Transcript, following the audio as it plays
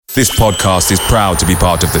This podcast is proud to be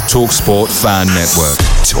part of the TalkSport Fan Network.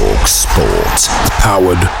 TalkSport.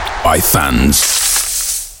 Powered by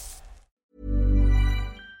fans.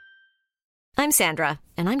 I'm Sandra,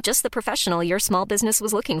 and I'm just the professional your small business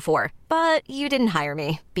was looking for. But you didn't hire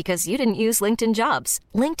me because you didn't use LinkedIn Jobs.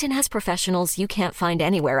 LinkedIn has professionals you can't find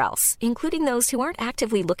anywhere else, including those who aren't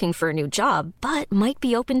actively looking for a new job, but might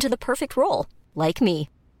be open to the perfect role, like me.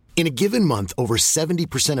 In a given month, over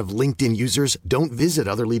 70% of LinkedIn users don't visit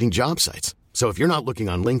other leading job sites. So if you're not looking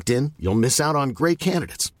on LinkedIn, you'll miss out on great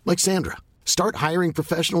candidates like Sandra. Start hiring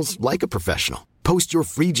professionals like a professional. Post your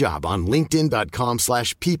free job on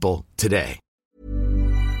linkedin.com/people today.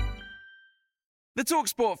 The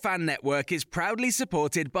TalkSport Fan Network is proudly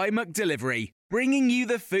supported by McDelivery, bringing you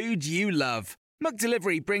the food you love.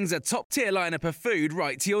 McDelivery brings a top-tier lineup of food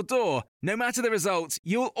right to your door. No matter the result,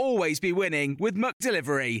 you'll always be winning with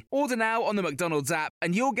McDelivery. Order now on the McDonald's app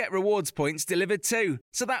and you'll get rewards points delivered too.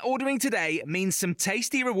 So that ordering today means some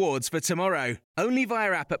tasty rewards for tomorrow. Only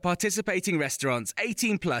via app at participating restaurants.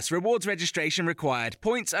 18 plus. Rewards registration required.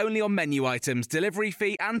 Points only on menu items. Delivery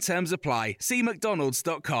fee and terms apply. See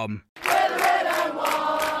mcdonalds.com.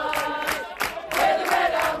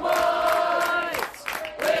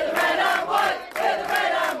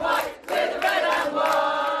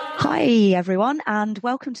 Hi everyone, and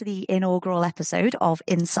welcome to the inaugural episode of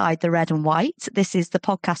Inside the Red and White. This is the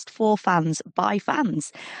podcast for fans by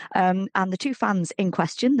fans. And the two fans in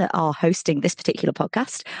question that are hosting this particular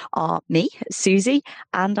podcast are me, Susie,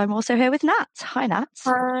 and I'm also here with Nat. Hi Nat.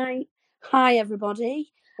 Hi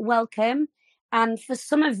everybody. Welcome. And for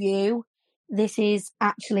some of you, this is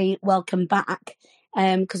actually welcome back.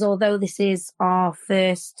 Because although this is our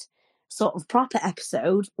first sort of proper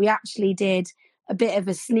episode, we actually did a bit of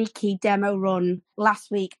a sneaky demo run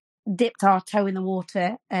last week, dipped our toe in the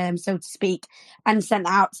water, so to speak, and sent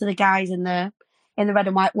out to the guys in the Red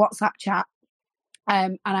and White WhatsApp chat.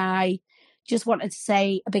 And I just wanted to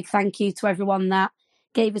say a big thank you to everyone that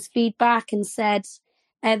gave us feedback and said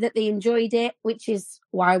that they enjoyed it, which is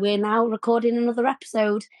why we're now recording another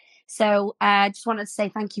episode. So I just wanted to say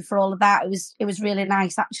thank you for all of that. It was really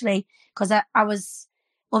nice, actually, because I was...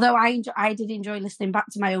 Although I did enjoy listening back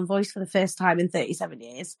to my own voice for the first time in 37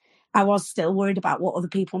 years, I was still worried about what other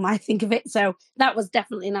people might think of it. So that was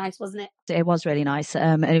definitely nice, wasn't it? It was really nice.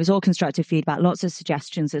 And it was all constructive feedback, lots of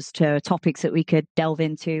suggestions as to topics that we could delve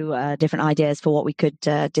into, different ideas for what we could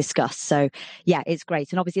discuss. So yeah, it's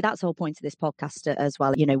great. And obviously that's the whole point of this podcast as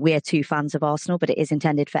well. You know, we're two fans of Arsenal, but it is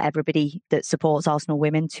intended for everybody that supports Arsenal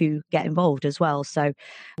women to get involved as well. So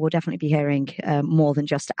we'll definitely be hearing more than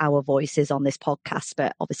just our voices on this podcast.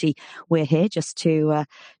 But obviously we're here just to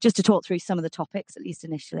talk through some of the topics, at least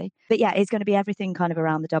initially. But yeah, it's going to be everything kind of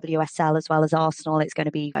around the WSL as well as Arsenal. It's going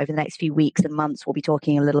to be over the next few weeks and months. We'll be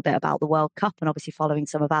talking a little bit about the World Cup and obviously following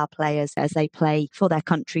some of our players as they play for their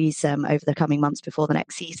countries over the coming months before the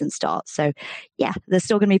next season starts. So yeah, there's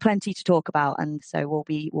still going to be plenty to talk about. And so we'll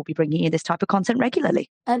be bringing you this type of content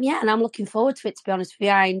regularly. Yeah, and I'm looking forward to it, to be honest with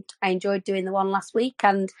you. I enjoyed doing the one last week.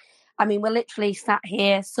 And I mean, we're literally sat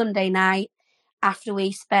here Sunday night after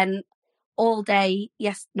we spent all day,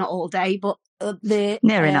 yes, not all day, but the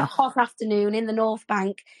hot afternoon in the North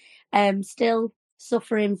Bank, still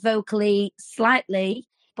suffering vocally slightly,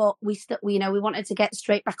 but we wanted to get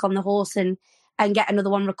straight back on the horse and get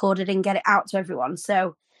another one recorded and get it out to everyone.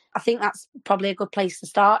 So I think that's probably a good place to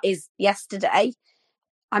start is yesterday.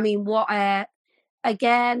 I mean,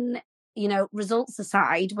 again, you know, results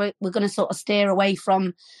aside, we're going to sort of steer away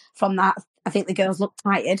from that. I think the girls look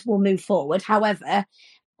tired. We'll move forward. However,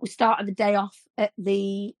 we started the day off at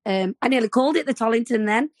the, I nearly called it the Tollington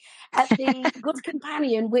then, at the Good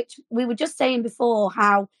Companion, which we were just saying before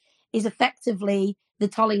how is effectively the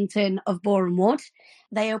Tollington of Boreham Wood.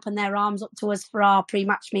 They opened their arms up to us for our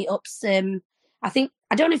pre-match meetups. I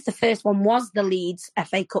don't know if the first one was the Leeds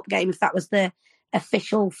FA Cup game, if that was the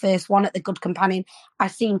official first one at the Good Companion. I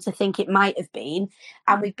seem to think it might have been.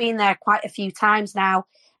 And we've been there quite a few times now.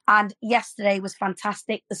 And yesterday was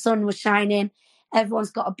fantastic. The sun was shining.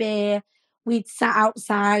 Everyone's got a beer. We'd sat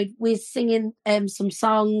outside. We're singing some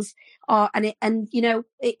songs. And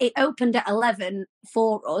it opened at 11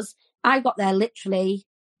 for us. I got there literally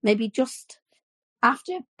maybe just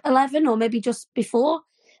after 11 or maybe just before.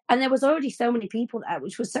 And there was already so many people there,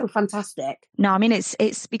 which was so fantastic. No, I mean,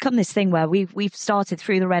 it's become this thing where we've started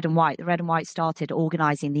through the Red and White. The Red and White started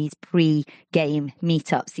organising these pre-game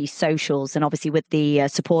meetups, these socials, and obviously with the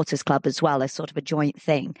supporters club as well, as sort of a joint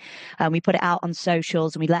thing. And we put it out on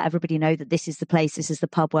socials and we let everybody know that this is the place, this is the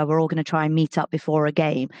pub where we're all going to try and meet up before a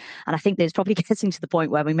game. And I think there's probably getting to the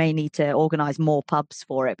point where we may need to organise more pubs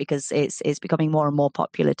for it, because it's becoming more and more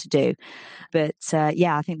popular to do. But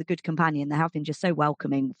yeah, I think the Good Companion, they have been just so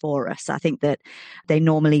welcoming for us. I think that they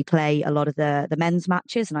normally play a lot of the men's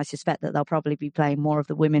matches, and I suspect that they'll probably be playing more of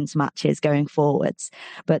the women's matches going forwards.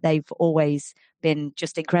 But they've always been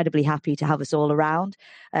just incredibly happy to have us all around.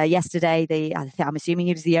 Yesterday, I'm assuming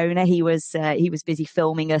he was the owner. He was busy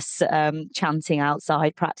filming us chanting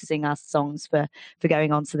outside, practicing our songs for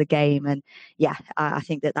going on to the game. And yeah, I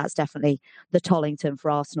think that that's definitely the Tollington for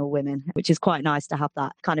Arsenal women, which is quite nice to have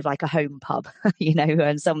that kind of like a home pub,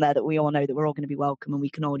 and somewhere that we all know that we're all going to be welcome and we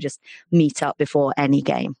can all just meet up before any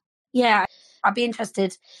game. Yeah, I'd be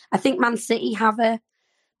interested. I think Man City have a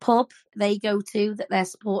pub they go to that their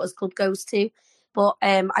supporters club goes to, but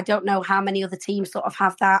I don't know how many other teams sort of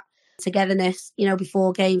have that togetherness,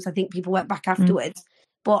 before games. I think people went back afterwards.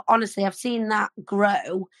 But honestly, I've seen that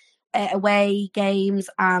grow away games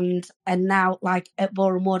and now like at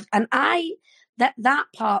Boreham Wood. And that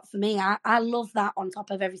part for me, I love that on top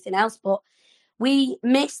of everything else. But we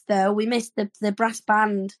missed the brass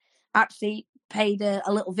band actually paid a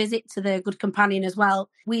little visit to the Good Companion as well.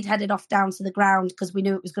 We'd headed off down to the ground because we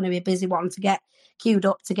knew it was going to be a busy one to get queued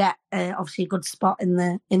up to get obviously a good spot in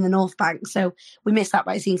the North Bank. So we missed that,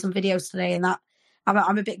 but I've seen some videos today and that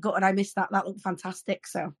I'm a bit gutted I missed that. That looked fantastic.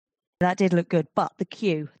 So that did look good, but the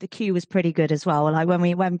queue was pretty good as well. Like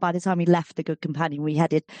when by the time we left the Good Companion, we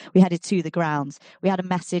headed to the grounds. We had a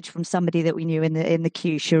message from somebody that we knew in the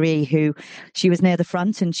queue, Cherie, who she was near the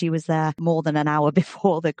front and she was there more than an hour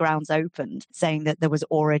before the grounds opened, saying that there was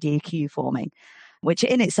already a queue forming, which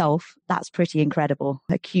in itself, that's pretty incredible.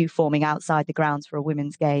 A queue forming outside the grounds for a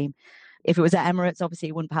women's game. If it was at Emirates, obviously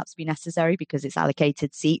it wouldn't perhaps be necessary because it's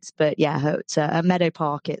allocated seats. But yeah, at Meadow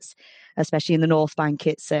Park, it's especially in the North Bank,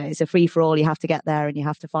 it's a free for all. You have to get there and you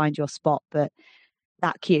have to find your spot. But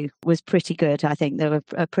that queue was pretty good. I think there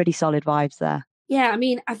were pretty solid vibes there. Yeah, I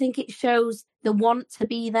mean, I think it shows the want to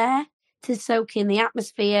be there, to soak in the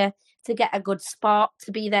atmosphere, to get a good spot,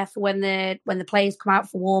 to be there for when the players come out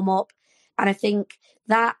for warm up. And I think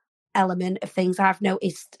that element of things I've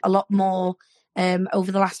noticed a lot more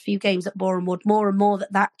over the last few games at Boreham Wood, more and more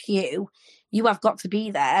that queue, you have got to be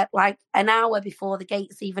there like an hour before the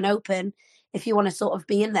gates even open if you want to sort of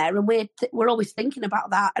be in there. And we're always thinking about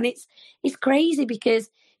that. And it's crazy because,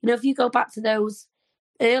 if you go back to those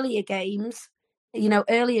earlier games,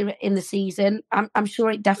 earlier in the season, I'm sure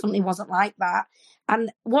it definitely wasn't like that.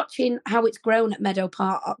 And watching how it's grown at Meadow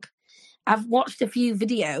Park, I've watched a few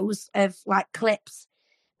videos of like clips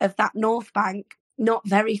of that North Bank, not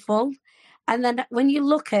very full. And then when you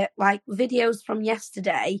look at like videos from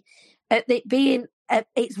yesterday, it being,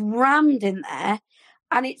 it's rammed in there.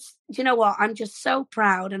 And do you know what? I'm just so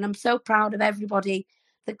proud. And I'm so proud of everybody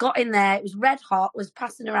that got in there. It was red hot, was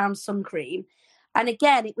passing around sun cream. And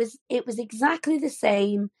again, it was exactly the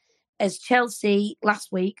same as Chelsea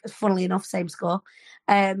last week, funnily enough, same score,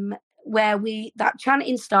 where that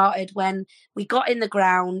chanting started when we got in the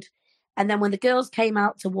ground. And then when the girls came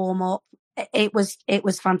out to warm up, it was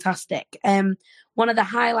fantastic. One of the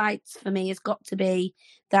highlights for me has got to be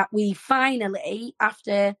that we finally,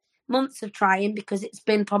 after months of trying, because it's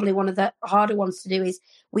been probably one of the harder ones to do, is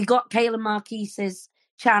we got Kayla Marquise's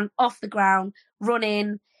chant off the ground,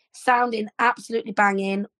 running, sounding absolutely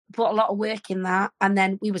banging, put a lot of work in that. And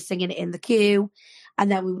then we were singing it in the queue, and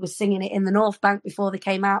then we were singing it in the North Bank before she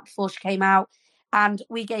came out. And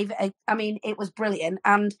we gave it it was brilliant.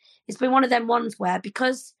 And it's been one of them ones where,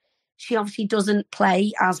 because she obviously doesn't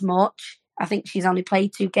play as much, I think she's only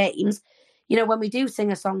played 2 games, when we do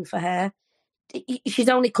sing a song for her, she's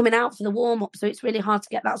only coming out for the warm-up, so it's really hard to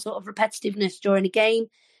get that sort of repetitiveness during a game,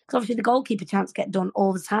 because obviously the goalkeeper chants get done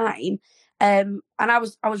all the time. And I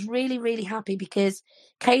was really, really happy because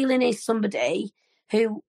Kaylin is somebody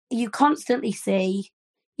who you constantly see,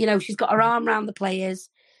 she's got her arm around the players,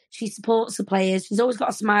 she supports the players, she's always got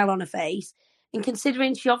a smile on her face. And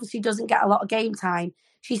considering she obviously doesn't get a lot of game time,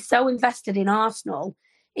 she's so invested in Arsenal.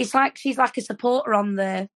 It's like she's like a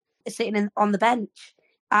supporter sitting on the bench.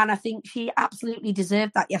 And I think she absolutely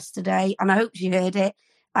deserved that yesterday. And I hope she heard it.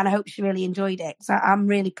 And I hope she really enjoyed it. So I'm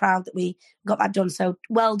really proud that we got that done. So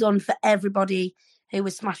well done for everybody who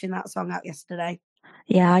was smashing that song out yesterday.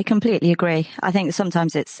 Yeah, I completely agree. I think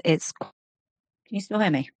sometimes it's. Can you still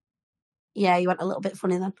hear me? Yeah, you went a little bit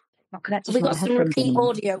funny then. Not connected We to my got some headphones repeat anymore.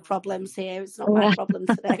 audio problems here. It's not my problem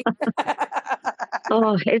today.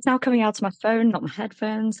 Oh, it's now coming out to my phone, not my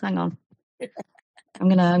headphones. Hang on. I'm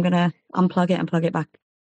gonna unplug it and plug it back.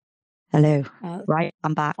 Hello. Right,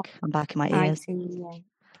 I'm back. I'm back in my ears.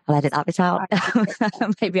 I'll edit that bit out.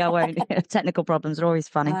 Maybe I won't. Technical problems are always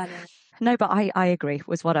funny. No, but I agree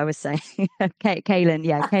with what I was saying.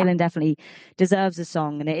 Kaylin definitely deserves a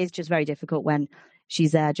song, and it is just very difficult when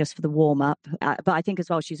she's there just for the warm up. But I think as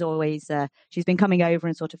well, she's always she's been coming over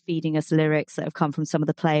and sort of feeding us lyrics that have come from some of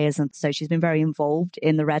the players, and so she's been very involved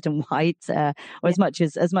in the red and white, or as much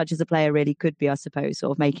as a player really could be, I suppose,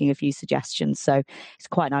 sort of making a few suggestions. So it's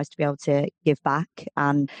quite nice to be able to give back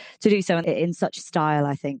and to do so in such style,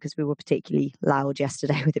 I think, because we were particularly loud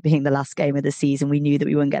yesterday with it being the last game of the season. We knew that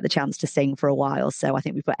we wouldn't get the chance to sing for a while, so I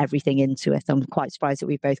think we put everything into it. I'm quite surprised that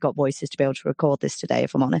we've both got voices to be able to record this today,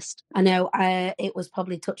 if I'm honest. I know it was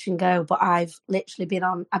probably touch and go, but I've literally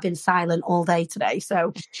I've been silent all day today.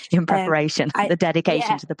 So in preparation, the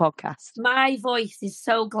dedication to the podcast. My voice is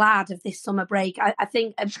so glad of this summer break. I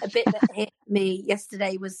think a bit that hit me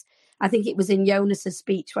yesterday was, I think it was in Jonas's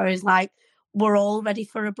speech where he's like, we're all ready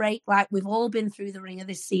for a break. Like, we've all been through the ringer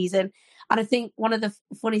this season. And I think one of the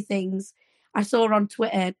funny things I saw on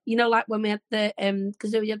Twitter, like when we had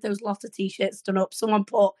because we had those lot of t-shirts done up, someone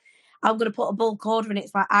put, I'm going to put a bulk order in.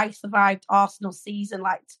 It's like, I survived Arsenal season,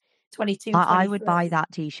 like 22. I would buy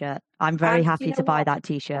that t-shirt. I'm very happy to buy that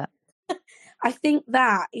t-shirt. I think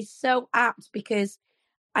that is so apt because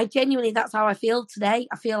I genuinely, that's how I feel today.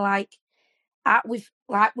 I feel like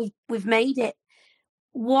we've made it.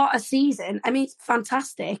 What a season. I mean, it's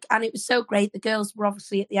fantastic. And it was so great. The girls were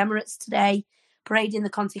obviously at the Emirates today, parading the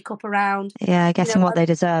Conti Cup around. Yeah, getting what they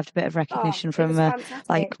deserved, a bit of recognition from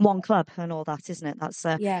like one club and all that, isn't it?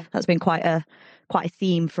 That's been quite a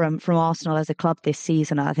theme from Arsenal as a club this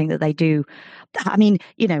season. I think that they do. I mean,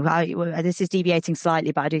 this is deviating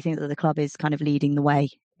slightly, but I do think that the club is kind of leading the way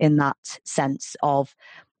in that sense of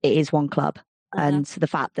it is one club. And the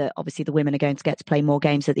fact that obviously the women are going to get to play more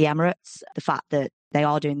games at the Emirates, the fact that they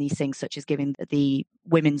are doing these things such as giving the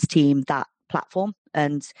women's team that platform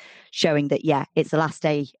and showing that, it's the last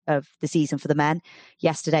day of the season for the men.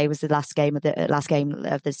 Yesterday was the last game of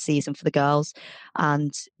the season for the girls,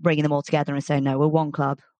 and bringing them all together and saying, no, we're one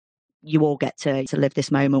club. You all get to live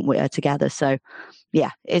this moment together. So,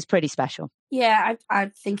 it's pretty special. Yeah,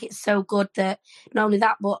 I think it's so good that not only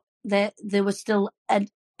that, but there was still a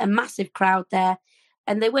massive crowd there,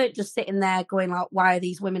 and they weren't just sitting there going like, why are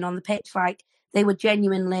these women on the pitch? Like, they were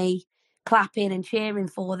genuinely clapping and cheering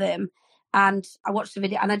for them. And I watched the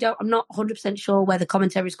video, and I'm not 100% sure where the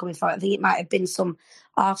commentary is coming from. I think it might have been some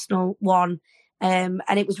Arsenal one, and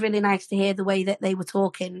it was really nice to hear the way that they were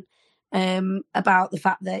talking about the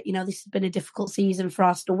fact that this has been a difficult season for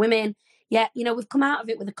Arsenal women. Yeah, we've come out of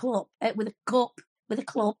it with a club, with a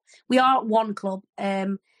club. We are one club,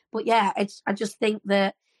 but I just think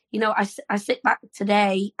that I sit back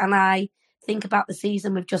today and I think about the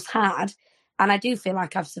season we've just had, and I do feel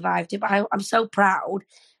like I've survived it. But I'm so proud.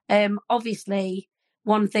 Obviously,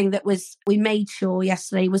 one thing that we made sure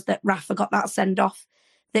yesterday was that Rafa got that send-off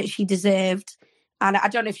that she deserved. And I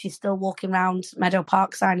don't know if she's still walking around Meadow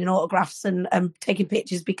Park signing autographs and taking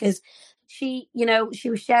pictures, because she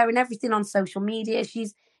was sharing everything on social media.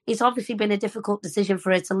 It's obviously been a difficult decision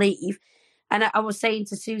for her to leave. And I was saying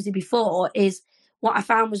to Susie before, is what I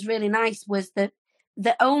found was really nice was that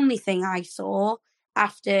the only thing I saw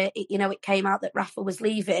after it came out that Rafa was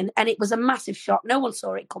leaving, and it was a massive shock. No one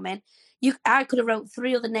saw it coming. I could have wrote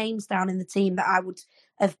 3 other names down in the team that I would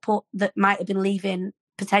have put that might have been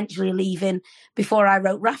potentially leaving before I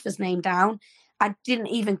wrote Rafa's name down. I didn't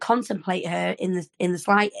even contemplate her in the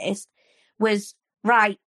slightest. Was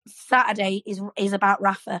right. Saturday is about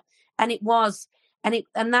Rafa, and it was, and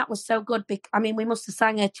that was so good. I mean, we must have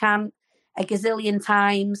sang her chant a gazillion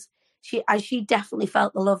times. She definitely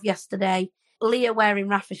felt the love yesterday. Leah wearing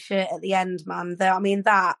Rafa's shirt at the end, man.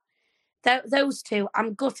 Those two,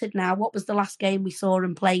 I'm gutted now. What was the last game we saw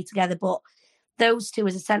them play together? But those two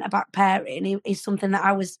as a centre-back pairing is something that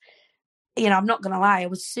I was, I'm not going to lie, I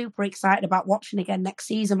was super excited about watching again next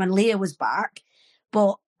season when Leah was back.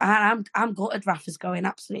 But I'm gutted Rafa's going,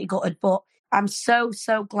 absolutely gutted. But I'm so,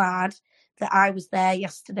 so glad that I was there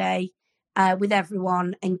yesterday with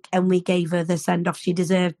everyone and we gave her the send-off she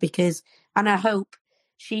deserved, and I hope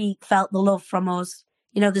she felt the love from us.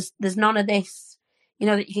 There's none of this,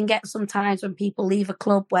 that you can get sometimes when people leave a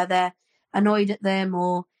club where they're annoyed at them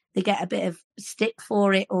or they get a bit of stick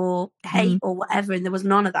for it or hate or whatever. And there was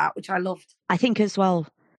none of that, which I loved. I think as well,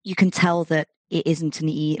 you can tell that it isn't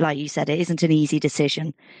like you said, it isn't an easy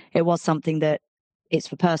decision. It was something that it's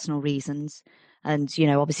for personal reasons. And,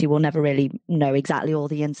 obviously we'll never really know exactly all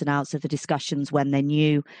the ins and outs of the discussions when they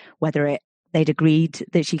knew whether they'd agreed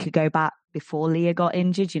that she could go back before Leah got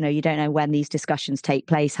injured. You don't know when these discussions take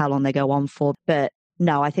place, how long they go on for. But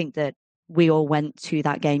no, I think that we all went to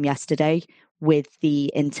that game yesterday with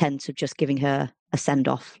the intent of just giving her a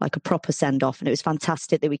send-off, like a proper send-off. And it was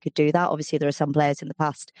fantastic that we could do that. Obviously, there are some players in the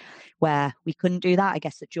past where we couldn't do that. I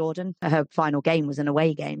guess that Jordan, her final game was an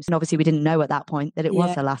away game. And obviously we didn't know at that point that it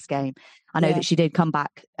was her last game. I know that she did come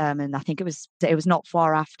back, and I think it was not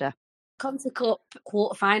far after. Conti Cup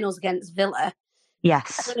quarterfinals against Villa.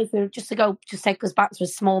 Yes. I don't know if we just take us back to a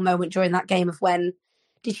small moment during that game of when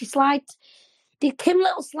did she slide? Did Kim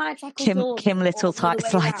Little slide tackle Jordan? Kim Little slide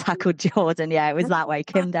tackled Jordan. Yeah, it was that way.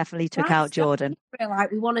 Kim definitely took out Jordan.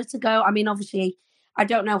 We wanted to go. I mean, obviously, I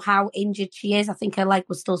don't know how injured she is. I think her leg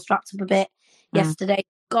was still strapped up a bit yesterday.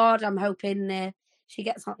 God, I'm hoping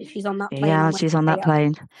she's on that plane. Yeah, she's on that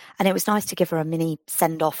plane. And it was nice to give her a mini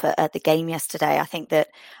send-off at the game yesterday. I think that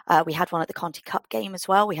we had one at the Conti Cup game as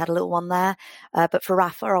well. We had a little one there. But for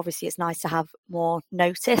Rafa, obviously, it's nice to have more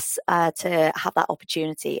notice, to have that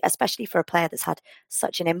opportunity, especially for a player that's had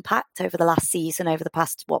such an impact over the last season, over the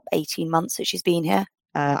past, 18 months that she's been here.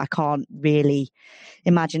 I can't really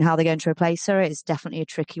imagine how they're going to replace her. It's definitely a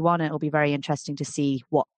tricky one. It'll be very interesting to see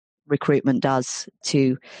what recruitment does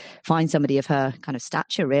to find somebody of her kind of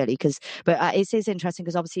stature, really. But it is interesting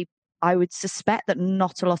because obviously I would suspect that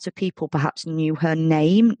not a lot of people perhaps knew her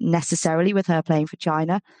name necessarily with her playing for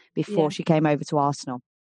China before she came over to Arsenal.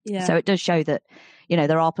 Yeah. So it does show that,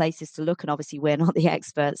 there are places to look, and obviously we're not the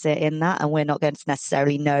experts in that, and we're not going to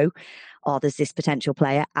necessarily know, there's this potential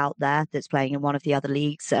player out there that's playing in one of the other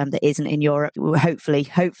leagues that isn't in Europe.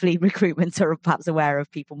 Hopefully recruitment are perhaps aware of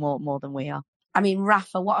people more than we are. I mean,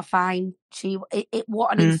 Rafa, what a find.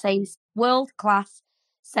 What an insane world-class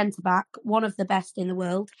centre-back, one of the best in the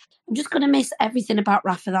world. I'm just going to miss everything about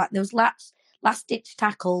Rafa, those last-ditch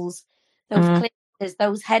tackles, those clearances,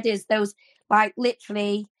 those headers, those,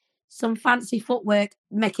 literally some fancy footwork,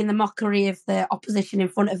 making the mockery of the opposition in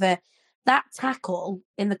front of her. That tackle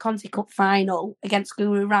in the Conti Cup final against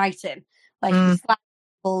Guru Wrighton, she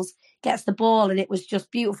tackles, gets the ball, and it was just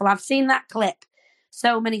beautiful. I've seen that clip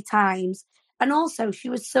so many times. And also, she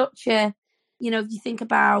was such a, if you think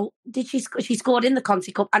about, she scored in the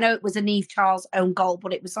Conti Cup. I know it was a Niamh Charles own goal,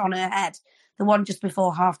 but it was on her head, the one just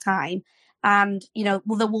before half time. And, the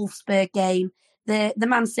Wolfsburg game, the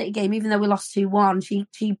Man City game, even though we lost 2-1,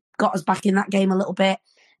 she got us back in that game a little bit.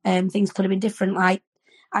 Things could have been different. I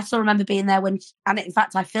still remember being there and in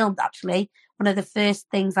fact, I filmed actually. One of the first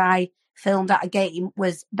things I filmed at a game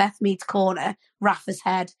was Beth Mead's corner, Rafa's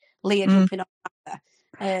head, Leah jumping on Rafa.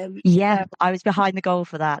 I was behind the goal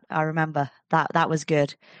for that. I remember that was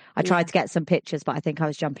good. I tried to get some pictures, but I think I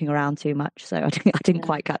was jumping around too much, so I didn't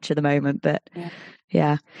quite catch at the moment. But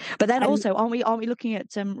but then also, aren't we looking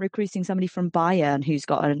at recruiting somebody from Bayern who's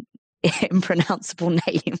got an impronounceable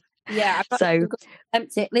name? Yeah, so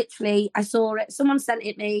attempt it. Literally, I saw it. Someone sent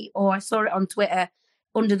it me, or I saw it on Twitter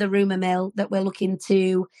under the rumour mill that we're looking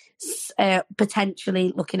to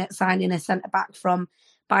potentially looking at signing a centre back from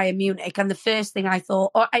Bayern Munich. And the first thing I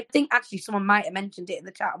thought, or I think actually someone might have mentioned it in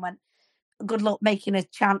the chat and went, good luck making a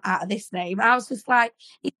chant out of this name. And I was just like,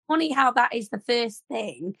 it's funny how that is the first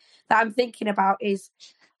thing that I'm thinking about is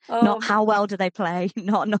not how well do they play,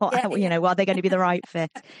 not are they going to be the right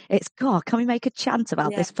fit? It's, God, can we make a chant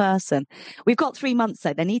about this person? We've got 3 months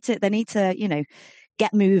though. They need to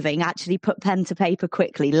get moving, actually put pen to paper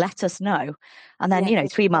quickly, let us know. And then,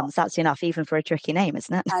 3 months, that's enough even for a tricky name,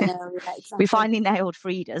 isn't it? I know, exactly. We finally nailed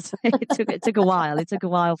Frieda's. It took a while. It took a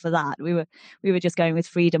while for that. We were just going with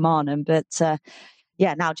Frida Marnham, but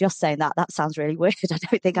now just saying that sounds really weird. I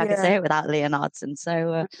don't think I can say it without Leonardson.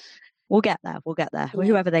 So we'll get there. Yeah.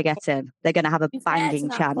 Whoever they get in, they're going to have a banging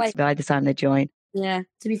chance by the time they join. Yeah,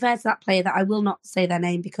 to be fair to that player, that I will not say their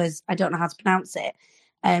name because I don't know how to pronounce it.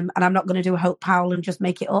 And I'm not going to do a Hope Powell and just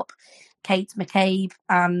make it up. Kate McCabe,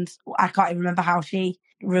 and I can't even remember how she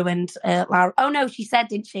ruined Laura. Oh no, she said,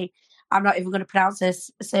 didn't she? I'm not even going to pronounce her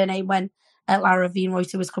surname when Laura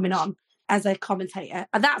Wienreuter was coming on as a commentator.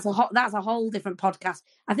 And that's a whole different podcast.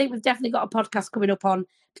 I think we've definitely got a podcast coming up on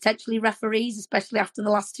potentially referees, especially after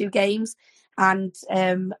the last 2 games, and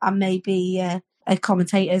maybe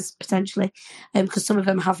commentators potentially, because some of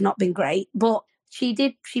them have not been great, but. She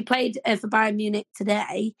played for Bayern Munich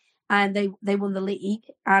today, and they won the league.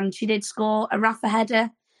 And she did score a Rafa header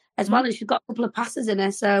as well, and she's got a couple of passes in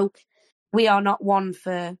her. So we are not one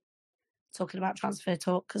for talking about transfer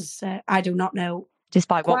talk because I do not know.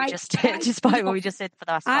 Despite what we just did for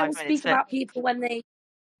the last 5 minutes. I will speak about people when they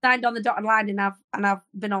signed on the dotted line, and I've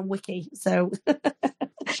been on Wiki. So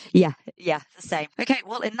Yeah, the same. Okay,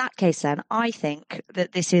 well, in that case, then, I think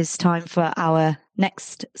that this is time for our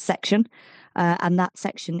next section. And that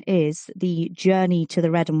section is the journey to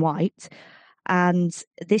the red and white. And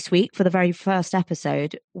this week, for the very first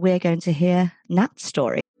episode, we're going to hear Nat's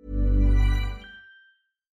story.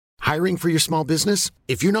 Hiring for your small business?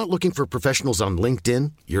 If you're not looking for professionals on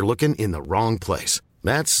LinkedIn, you're looking in the wrong place.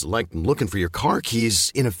 That's like looking for your car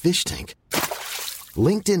keys in a fish tank.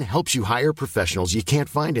 LinkedIn helps you hire professionals you can't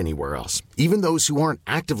find anywhere else, even those who aren't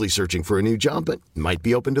actively searching for a new job but might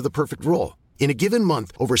be open to the perfect role. In a given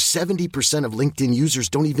month, over 70% of LinkedIn users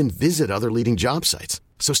don't even visit other leading job sites.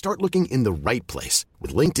 So start looking in the right place.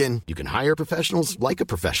 With LinkedIn, you can hire professionals like a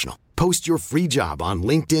professional. Post your free job on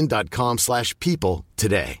linkedin.com/people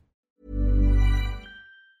today.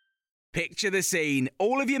 Picture the scene.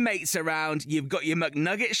 All of your mates around, you've got your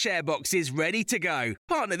McNugget share boxes ready to go.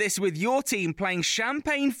 Partner this with your team playing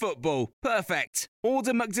champagne football. Perfect.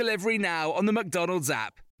 Order McDelivery now on the McDonald's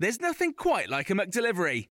app. There's nothing quite like a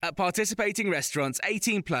McDelivery. At participating restaurants,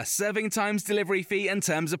 18 plus, serving times, delivery fee and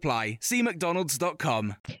terms apply. See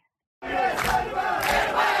mcdonalds.com.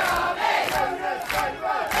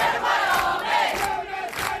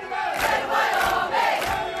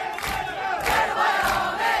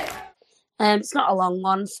 It's not a long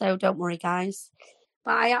one, so don't worry, guys.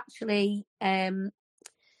 But I actually, I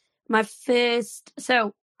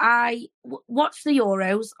watched the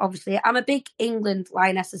Euros, obviously. I'm a big England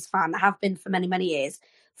Lionesses fan. I have been for many, many years.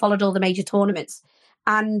 Followed all the major tournaments.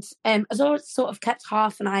 And I've always sort of kept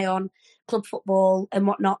half an eye on club football and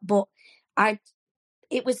whatnot. But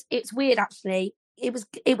it's weird, actually. It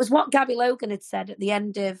was what Gabby Logan had said at the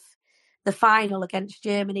end of the final against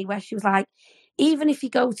Germany, where she was like, even if you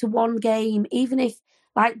go to one game, even if,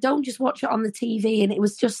 like, don't just watch it on the TV. And it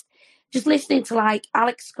was just listening to, like,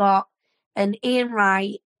 Alex Scott and Ian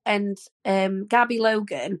Wright and Gabby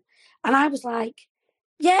Logan. And I was like,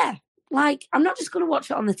 yeah, like, I'm not just going to watch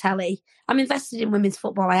it on the telly. I'm invested in women's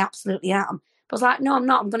football. I absolutely am. But I was like, no, I'm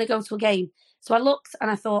not. I'm going to go to a game. So I looked and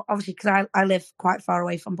I thought, obviously, because I live quite far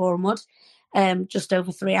away from Bournemouth, just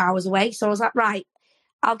over 3 hours away. So I was like, right,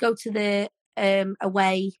 I'll go to the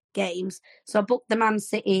away games. So I booked the Man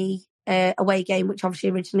City away game, which obviously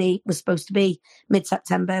originally was supposed to be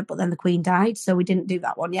mid-September, but then the Queen died, so we didn't do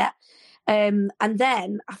that one yet. And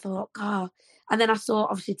then I thought, God. And then I saw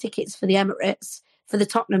obviously tickets for the Emirates for the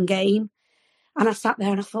Tottenham game. And I sat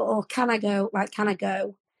there and I thought, oh, can I go? Like, can I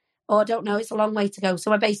go? Oh, I don't know. It's a long way to go.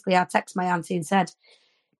 So I texted my auntie and said,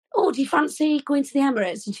 oh, do you fancy going to the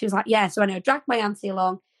Emirates? And she was like, yeah. So anyway, I dragged my auntie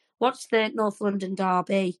along, watched the North London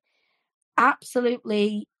derby.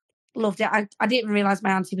 Absolutely loved it. I didn't even realise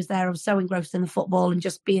my auntie was there. I was so engrossed in the football and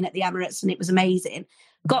just being at the Emirates, and it was amazing.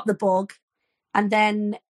 Got the bug. And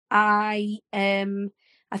then I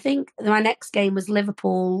think my next game was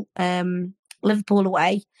Liverpool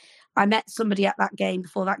away. I met somebody at that game.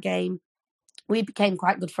 Before that game, we became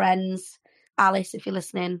quite good friends. Alice, if you're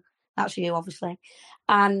listening, that's you, obviously.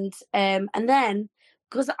 And then,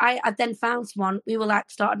 because I then found someone, we were like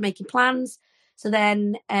started making plans. So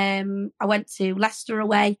then I went to Leicester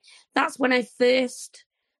away. That's when I first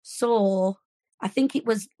saw, I think it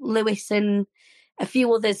was Lewis and a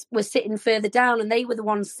few others were sitting further down, and they were the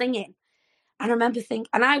ones singing. And I remember thinking,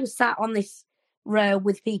 and I was sat on this row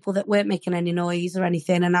with people that weren't making any noise or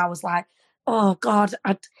anything. And I was like, oh God,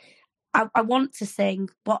 I want to sing,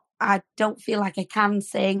 but I don't feel like I can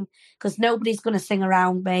sing because nobody's going to sing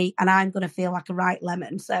around me and I'm going to feel like a right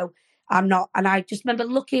lemon. So I'm not. And I just remember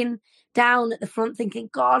looking down at the front thinking,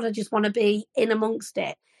 God, I just want to be in amongst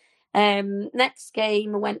it. Next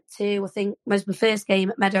game I went to, I think was my first game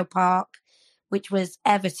at Meadow Park, which was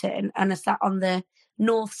Everton. And I sat on the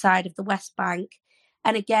north side of the West Bank.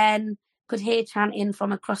 And again, could hear chanting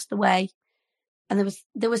from across the way. And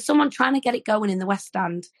there was someone trying to get it going in the West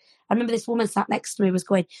Stand. I remember this woman sat next to me was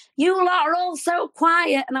going, you lot are all so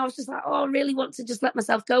quiet. And I was just like, oh, I really want to just let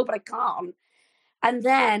myself go, but I can't. And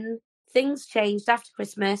then things changed after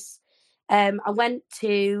Christmas. I went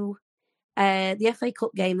to the FA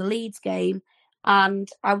Cup game, the Leeds game, and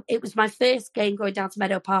it was my first game going down to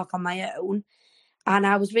Meadow Park on my own. And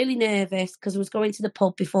I was really nervous because I was going to the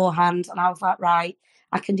pub beforehand. And I was like, right,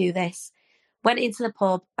 I can do this. Went into the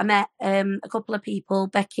pub. I met a couple of people,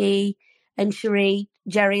 Becky and Cherie,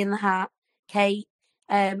 Jerry in the Hat, Kate,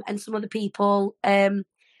 and some other people. And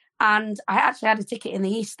I actually had a ticket in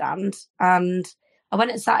the East Stand. And I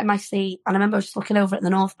went and sat in my seat. And I remember I was just looking over at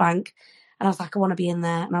the North Bank. And I was like, I want to be in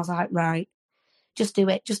there. And I was like, right, just do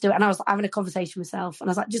it. Just do it. And I was having a conversation with myself. And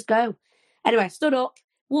I was like, just go. Anyway, I stood up,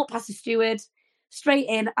 walked past the steward, straight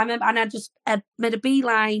in. I remember, and I just made a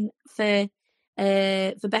beeline for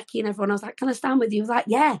for Becky and everyone. I was like, can I stand with you? He was like,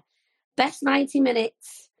 yeah, best 90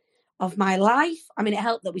 minutes of my life. I mean, it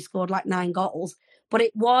helped that we scored like 9 goals, but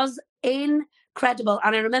it was incredible.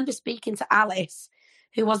 And I remember speaking to Alice,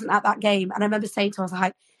 who wasn't at that game, and I remember saying to her, I was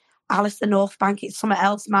like, Alice, the North Bank, it's something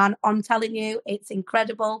else, man. I'm telling you, it's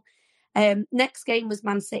incredible. Next game was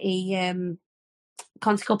Man City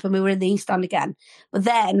Conti Cup, and we were in the East Stand again. But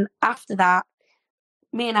then after that,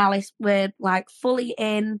 me and Alice were like fully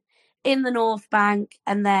in the North Bank,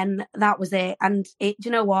 and then that was it. And do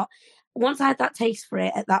you know what? Once I had that taste for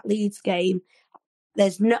it at that Leeds game,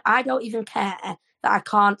 I don't even care that I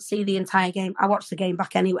can't see the entire game. I watched the game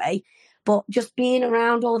back anyway. But just being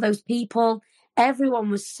around all those people, everyone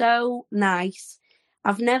was so nice.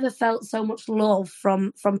 I've never felt so much love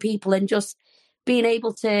from people, and just being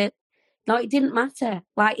able to, no, it didn't matter.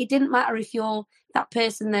 Like, it didn't matter if you're that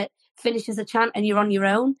person that finishes a chant and you're on your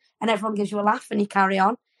own and everyone gives you a laugh and you carry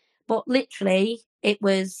on. But literally, it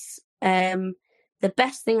was the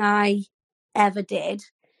best thing I ever did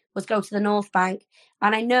was go to the North Bank.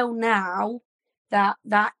 And I know now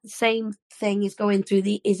that same thing is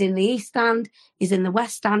is in the East Stand, is in the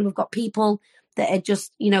West Stand. We've got people that are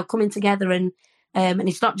just, coming together, and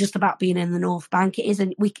it's not just about being in the North Bank. It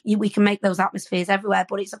isn't. We can make those atmospheres everywhere,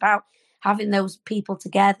 but it's about having those people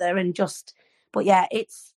together and just. But yeah,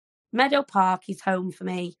 it's Meadow Park is home for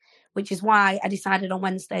me, which is why I decided on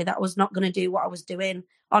Wednesday that I was not going to do what I was doing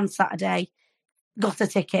on Saturday. Got a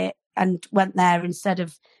ticket and went there instead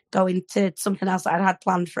of going to something else that I'd had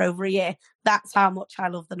planned for over a year. That's how much I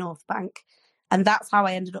love the North Bank. And that's how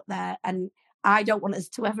I ended up there. And I don't want us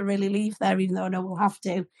to ever really leave there, even though I know we'll have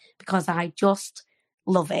to, because I just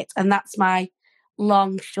love it. And that's my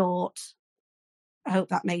long, short, I hope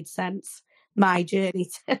that made sense, my journey.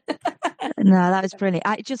 No, that was brilliant.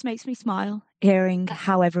 It just makes me smile hearing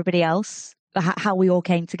how everybody else, how we all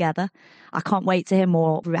came together. I can't wait to hear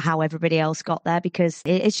more how everybody else got there, because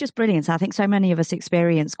it's just brilliant. I think so many of us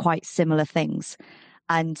experience quite similar things.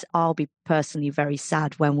 And I'll be personally very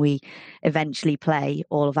sad when we eventually play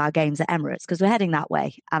all of our games at Emirates, because we're heading that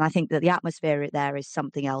way. And I think that the atmosphere there is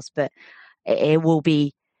something else, but it will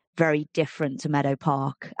be very different to Meadow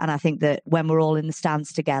Park. And I think that when we're all in the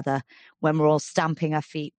stands together, when we're all stamping our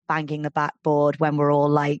feet, banging the backboard, when we're all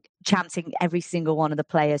like chanting every single one of the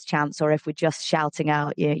players' chants, or if we're just shouting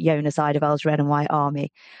out Jonas Eidevall's Red and White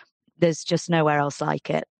Army, there's just nowhere else like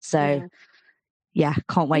it. So yeah,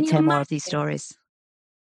 can't wait to hear more of these stories.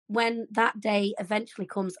 When that day eventually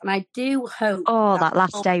comes, and I do hope that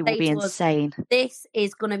last day will be insane. This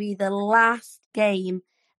is going to be the last game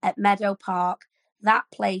at Meadow Park. That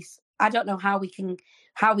place, I don't know how we can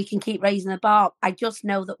keep raising the bar. I just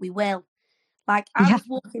know that we will. Like, I was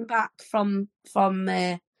walking back from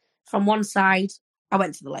one side. I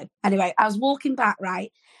went to the loo. Anyway, I was walking back,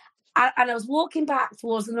 right? And I was walking back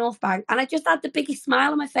towards the North Bank, and I just had the biggest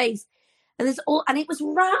smile on my face. And it was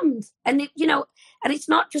rammed. And and it's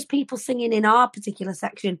not just people singing in our particular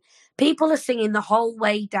section. People are singing the whole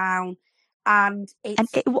way down. And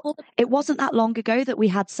it wasn't that long ago that we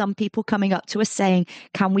had some people coming up to us saying,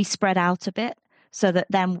 can we spread out a bit so that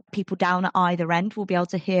then people down at either end will be able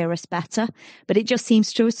to hear us better? But it just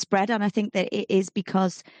seems to have spread. And I think that it is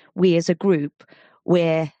because we as a group,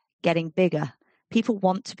 we're getting bigger. People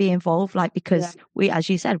want to be involved, because we, as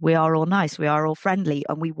you said, we are all nice, we are all friendly,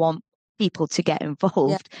 and we want people to get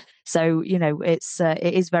involved. So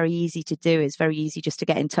it is very easy to do. It's very easy just to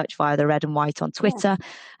get in touch via the Red and White on Twitter.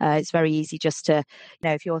 It's very easy just to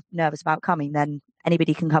if you're nervous about coming, then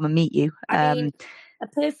anybody can come and meet you. I mean, a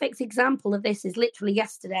perfect example of this is literally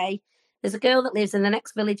yesterday. There's a girl that lives in the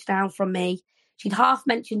next village down from me. She'd half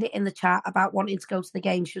mentioned it in the chat about wanting to go to the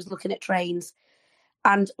game. She was looking at trains,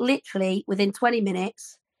 and literally within 20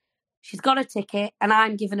 minutes she's got a ticket and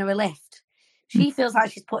I'm giving her a lift. She feels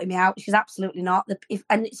like she's putting me out. She's absolutely not.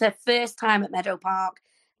 And it's her first time at Meadow Park,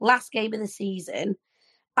 last game of the season.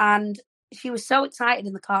 And she was so excited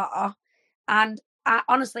in the car. And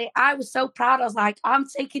honestly, I was so proud. I was like, I'm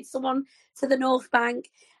taking someone to the North Bank.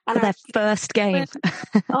 And for their first game.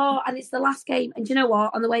 And it's the last game. And you know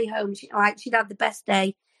what? On the way home, she'd had the best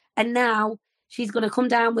day. And now she's going to come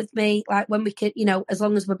down with me, like when we could, as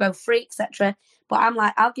long as we're both free, etc. But I'm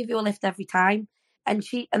like, I'll give you a lift every time. And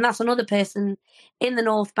that's another person in the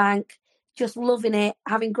North Bank, just loving it,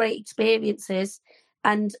 having great experiences.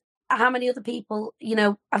 And how many other people,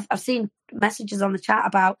 I've seen messages on the chat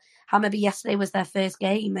about how maybe yesterday was their first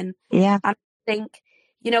game. And I think,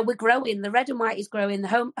 we're growing. The Red and White is growing. The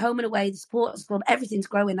home and away, the supporters club, everything's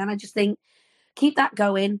growing. And I just think, keep that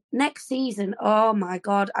going. Next season, oh my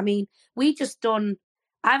God. I mean,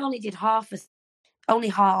 I've only did half.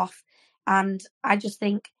 And I just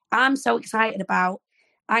think, I'm so excited about.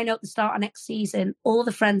 I know at the start of next season, all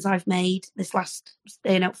the friends I've made this last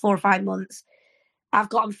 4 or 5 months, I've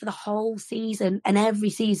got them for the whole season and every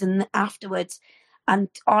season afterwards. And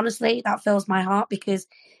honestly, that fills my heart, because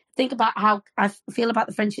think about how I feel about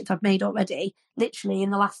the friendships I've made already, literally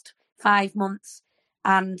in the last 5 months.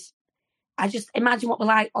 And I just imagine what we're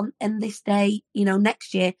like on this day,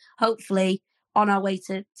 next year, hopefully on our way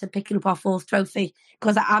to picking up our 4th trophy.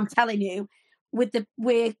 Because I'm telling you, we're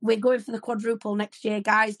going for the quadruple next year,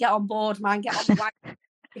 guys. Get on board, man. Get on the wagon,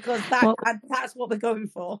 because that's what we're going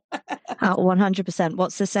for. 100%.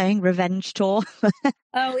 What's the saying? Revenge tour.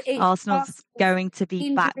 Arsenal's going to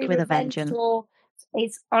be back with a vengeance. Tour.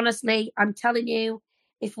 It's honestly, I'm telling you,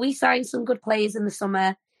 if we sign some good players in the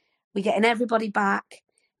summer, we're getting everybody back.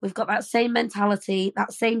 We've got that same mentality,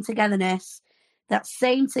 that same togetherness, that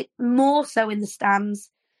same more so in the stands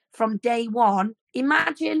from day one.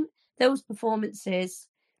 Imagine those performances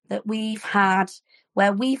that we've had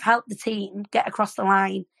where we've helped the team get across the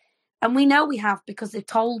line. And we know we have, because they've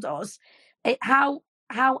told us how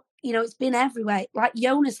it's been everywhere. Like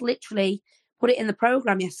Jonas literally put it in the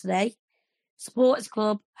programme yesterday. Supporters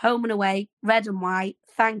Club, home and away, red and white.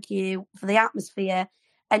 Thank you for the atmosphere.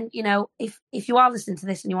 And, if you are listening to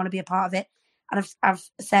this and you want to be a part of it, and I've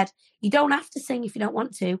said, you don't have to sing if you don't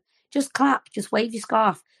want to. Just clap, just wave your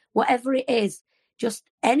scarf, whatever it is, just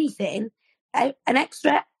anything, an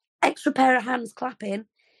extra pair of hands clapping,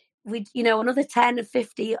 with, another 10 or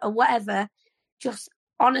 50 or whatever. Just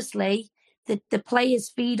honestly, the players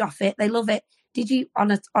feed off it. They love it. Did you,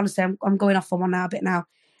 honestly, I'm going off on one now a bit now,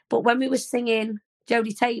 but when we were singing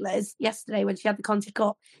Jodie Taylor's yesterday when she had the Conti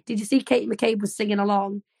Cup, did you see Katie McCabe was singing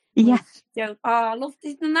along? Yeah. I love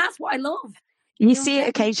this, and that's what I love. You see it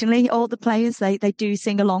occasionally, all the players, they do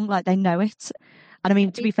sing along like they know it. And I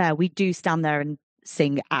mean, to be fair, we do stand there and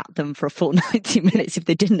sing at them for a full 90 minutes. If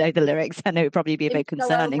they didn't know the lyrics, I know it would probably be a bit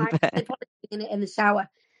concerning. But they're probably singing it in the shower.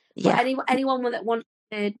 Yeah. But anyone that wants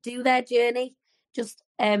to do their journey, just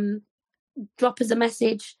drop us a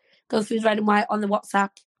message, go through Red and White on the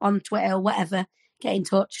WhatsApp, on Twitter, whatever, get in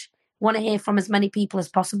touch. Want to hear from as many people as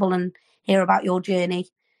possible and hear about your journey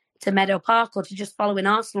to Meadow Park or to just following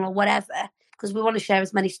Arsenal or whatever, because we want to share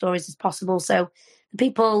as many stories as possible, so the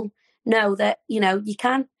people know that, you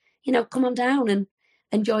can, come on down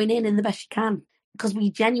and join in the best you can, because we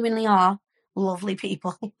genuinely are lovely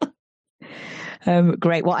people.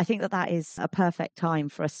 Great. Well, I think that is a perfect time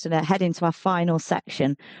for us to head into our final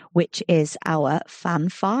section, which is our Fan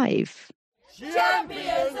 5.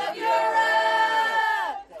 Champions of Europe!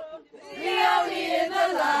 The only in the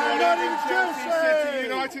land. City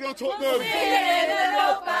United on Tottenham. In the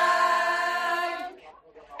North Bank.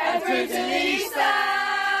 And through to the East End.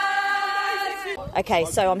 Okay,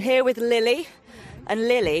 so I'm here with Lily, and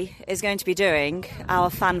Lily is going to be doing our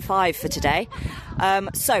Fan 5 for today.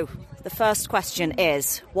 So the first question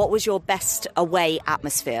is, what was your best away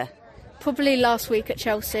atmosphere? Probably last week at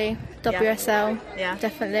Chelsea, WSL. Yeah.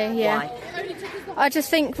 Definitely, yeah. Why? I just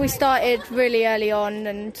think we started really early on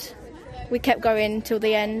and we kept going till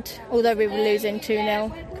the end, although we were losing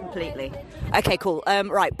 2-0. Completely. Okay, cool.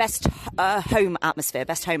 Right, best home atmosphere.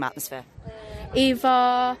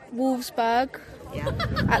 Either Wolfsburg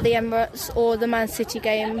at the Emirates or the Man City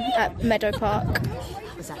game at Meadow Park.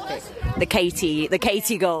 Was epic. The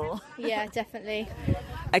Katie goal. Yeah, definitely.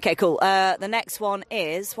 Okay, cool. The next one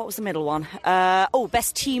is, what was the middle one?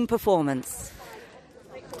 Best team performance.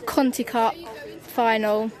 Conti Cup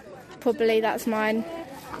final, probably that's mine.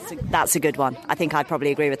 That's a good one. I think I'd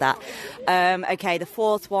probably agree with that. Okay, the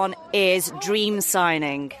fourth one is dream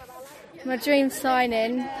signing. My dream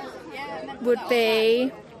signing would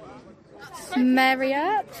be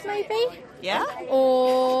Marriott, maybe? Yeah?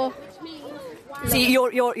 Or... So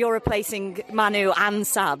you're replacing Manu and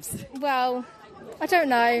Sabs? Well, I don't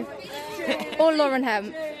know. Or Lauren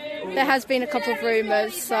Hemp. There has been a couple of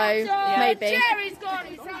rumours, so maybe.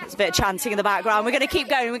 There's a bit of chanting in the background. We're going to keep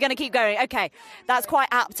going. Okay, that's quite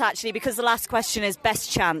apt, actually, because the last question is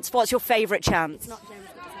best chant. What's your favourite chant?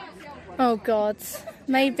 Oh, God.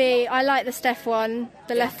 Maybe, I like the Steph one,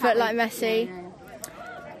 the left foot like Messi.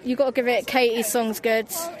 You got to give it, Katie's song's good.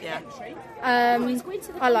 Yeah. I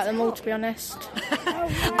like them all, to be honest.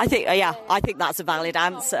 I think that's a valid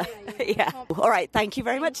answer. Yeah. All right, thank you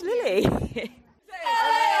very much, Lily. Well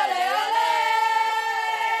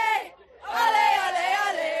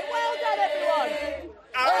done, everyone.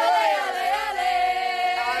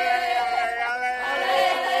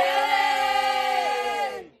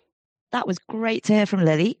 That was great to hear from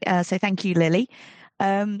Lily. So thank you, Lily.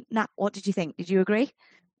 Nat, what did you think? Did you agree?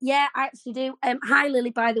 Yeah, I actually do. Hi, Lily,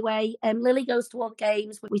 by the way. Lily goes to all the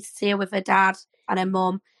games. We see her with her dad and her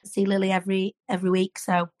mum. See Lily every week.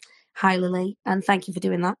 So, hi, Lily, and thank you for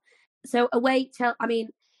doing that. So,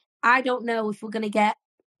 I don't know if we're going to get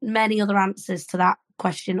many other answers to that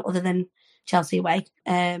question other than Chelsea away.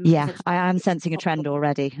 Yeah, I am sensing a trend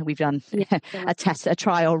already. We've done a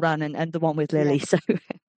trial run, and the one with Lily. Yeah. So,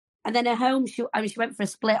 and then at home, she went for a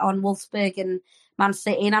split on Wolfsburg and Man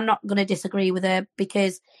City, and I'm not going to disagree with her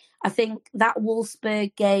because I think that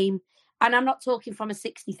Wolfsburg game, and I'm not talking from a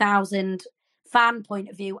 60,000 fan point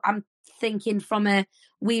of view. I'm thinking from there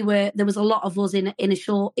was a lot of us in a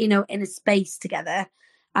short, in a space together,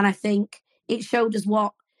 and I think it showed us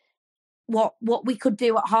what we could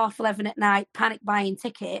do at 11:30 at night, panic buying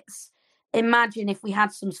tickets. Imagine if we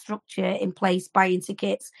had some structure in place, buying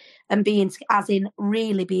tickets and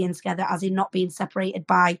really being together, as in not being separated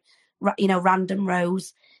by, random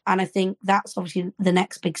rows. And I think that's obviously the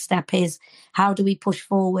next big step is how do we push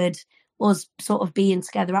forward us sort of being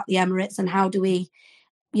together at the Emirates, and how do we,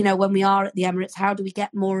 when we are at the Emirates, how do we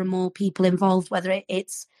get more and more people involved, whether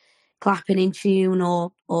it's clapping in tune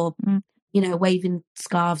or waving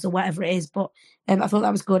scarves or whatever it is. But I thought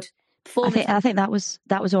that was good. I think that was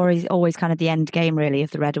always kind of the end game, really, of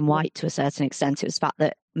the red and white to a certain extent. It was the fact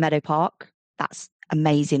that Meadow Park, that's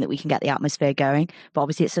amazing that we can get the atmosphere going, but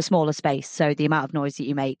obviously it's a smaller space, so the amount of noise that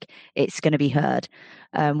you make, it's going to be heard.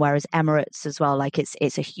 Whereas Emirates as well, like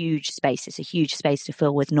it's a huge space. It's a huge space to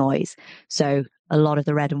fill with noise. So a lot of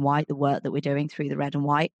the red and white, the work that we're doing through the red and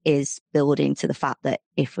white, is building to the fact that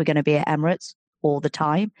if we're going to be at Emirates all the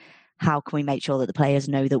time, how can we make sure that the players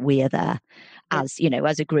know that we are there as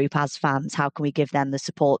a group, as fans? How can we give them the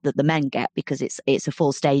support that the men get, because it's a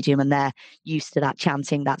full stadium and they're used to that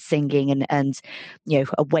chanting, that singing, and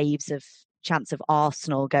waves of chants of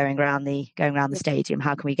Arsenal going around the stadium.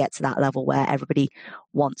 How can we get to that level where everybody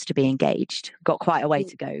wants to be engaged? Got quite a way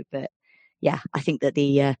to go, but yeah, I think that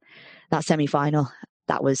that semi-final,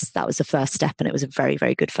 that was the first step, and it was a very,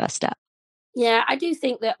 very good first step. Yeah, I do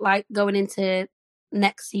think that, like, going into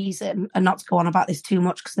next season, and not to go on about this too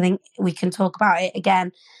much because I think we can talk about it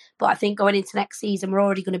again, but I think going into next season, we're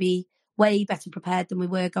already going to be way better prepared than we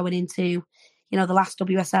were going into, the last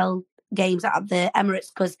WSL games at the Emirates,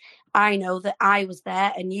 because I know that I was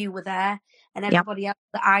there and you were there and everybody else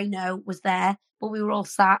that I know was there, but we were all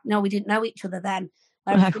we didn't know each other then.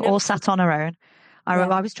 All sat on our own.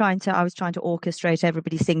 I was trying to orchestrate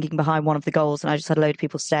everybody singing behind one of the goals, and I just had a load of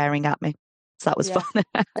people staring at me. So that was fun.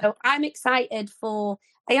 So I am excited for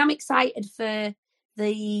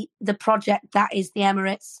the project that is the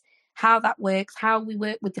Emirates, how that works, how we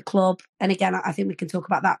work with the club. And again, I think we can talk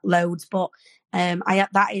about that loads, but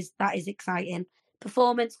that is exciting.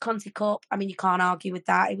 Performance, Conti Cup, I mean, you can't argue with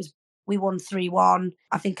that. We won 3-1.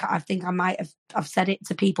 I think I might have I've said it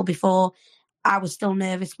to people before. I was still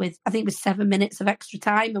nervous I think it was 7 minutes of extra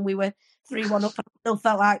time and we were 3-1 up, and I still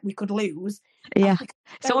felt like we could lose. Yeah,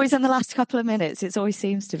 it's always in the last couple of minutes. It always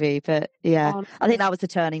seems to be, but yeah, I think that was the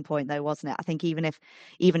turning point, though, wasn't it? I think even if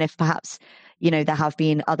perhaps there have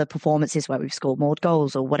been other performances where we've scored more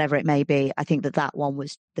goals or whatever it may be, I think that one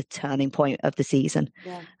was the turning point of the season,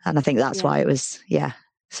 and I think that's why it was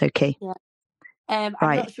so key. Yeah, I'm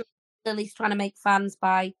not sure. Lily's trying to make fans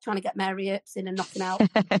by trying to get Mary Earps in and knocking out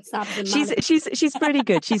Sabs and Manu. She's pretty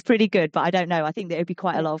good. She's pretty good, but I don't know. I think there would be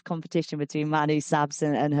quite a lot of competition between Manu, Sabs,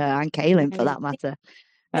 and her, and Kaylin for that matter.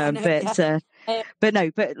 But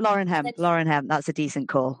Lauren Hemp, that's a decent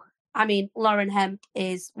call. I mean, Lauren Hemp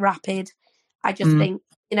is rapid. I just think,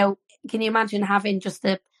 can you imagine having just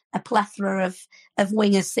a plethora of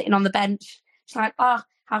wingers sitting on the bench? She's like,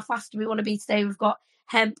 how fast do we want to be today? We've got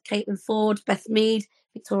Hemp, Caitlin Ford, Beth Mead,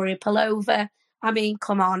 Victoria Pelova. I mean,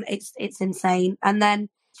 come on, it's insane. And then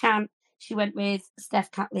Chan, she went with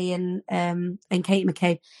Steph Catley and Katie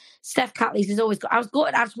McCabe. Steph Catley's is always good. I was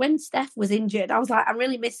gutted as when Steph was injured. I was like, I'm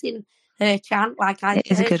really missing her chant.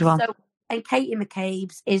 It is a good one. And Katie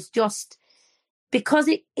McCabe's is just because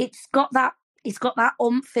it's got that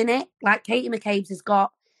oomph in it. Like Katie McCabe's has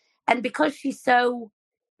got, and because she's so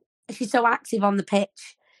active on the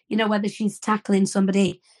pitch. Whether she's tackling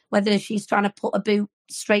somebody, whether she's trying to put a boot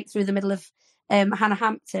straight through the middle of Hannah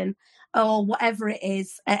Hampton, or whatever it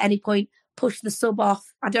is, at any point, push the sub off.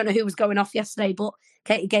 I don't know who was going off yesterday, but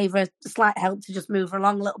Katie gave her a slight help to just move her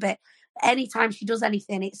along a little bit. Anytime she does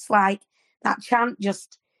anything, it's like that chant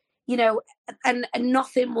just, and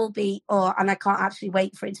nothing will be, and I can't actually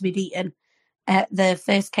wait for it to be beaten. The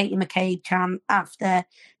first Katie McCabe chant after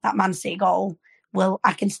that Man City goal. Well,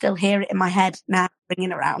 I can still hear it in my head now,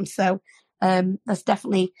 ringing around. So there's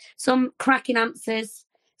definitely some cracking answers.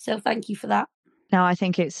 So thank you for that. No, I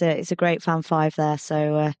think it's a great fan five there.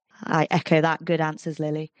 So I echo that. Good answers,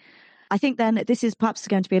 Lily. I think then this is perhaps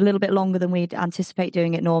going to be a little bit longer than we'd anticipate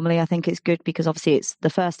doing it normally. I think it's good because obviously it's the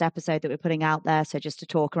first episode that we're putting out there. So just to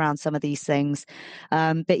talk around some of these things.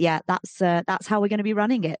 But yeah, that's how we're going to be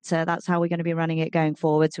running it. That's how we're going to be running it going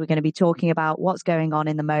forward. So we're going to be talking about what's going on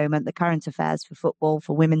in the moment, the current affairs for football,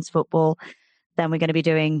 for women's football. Then we're going to be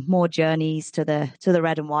doing more journeys to the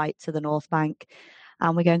red and white, to the North Bank.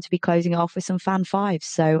 And we're going to be closing it off with some fan fives.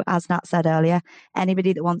 So as Nat said earlier,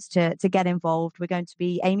 anybody that wants to get involved, we're going to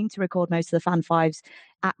be aiming to record most of the fan fives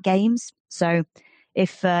at games. So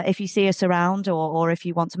if you see us around or if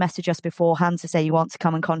you want to message us beforehand to say you want to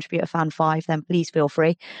come and contribute a fan five, then please feel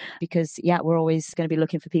free. Because, yeah, we're always going to be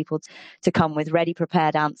looking for people to come with ready,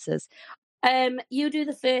 prepared answers. You do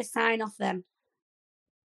the first sign off then.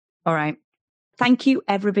 All right. Thank you,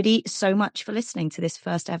 everybody, so much for listening to this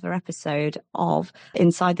first ever episode of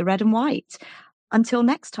Inside the Red and White. Until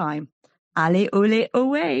next time, allez, ole,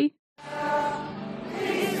 away.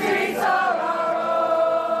 These streets are our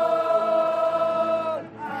own,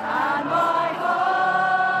 and my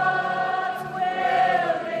heart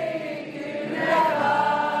will leave you never.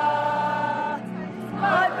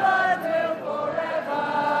 My blood will forever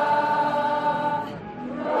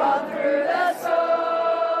run through the soul.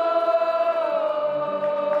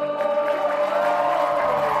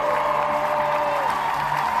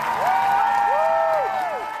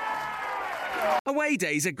 Away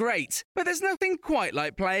days are great, but there's nothing quite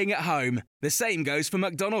like playing at home. The same goes for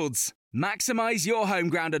McDonald's. Maximise your home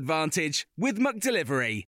ground advantage with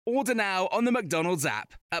McDelivery. Order now on the McDonald's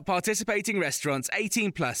app. At participating restaurants,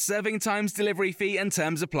 18 plus, serving times, delivery fee and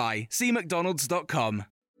terms apply. See mcdonalds.com.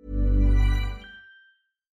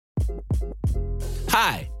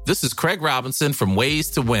 Hi, this is Craig Robinson from Ways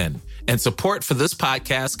to Win, and support for this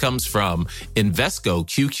podcast comes from Invesco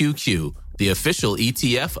QQQ, the official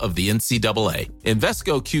ETF of the NCAA.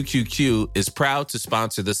 Invesco QQQ is proud to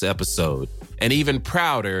sponsor this episode, and even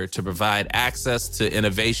prouder to provide access to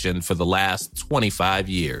innovation for the last 25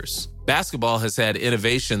 years. Basketball has had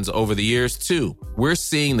innovations over the years, too. We're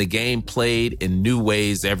seeing the game played in new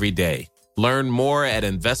ways every day. Learn more at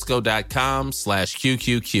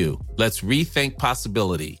Invesco.com/QQQ. Let's rethink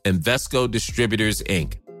possibility. Invesco Distributors,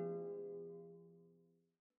 Inc.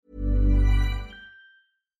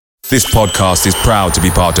 This podcast is proud to be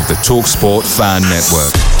part of the TalkSport Fan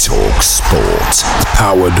Network. TalkSport.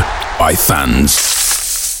 Powered by fans.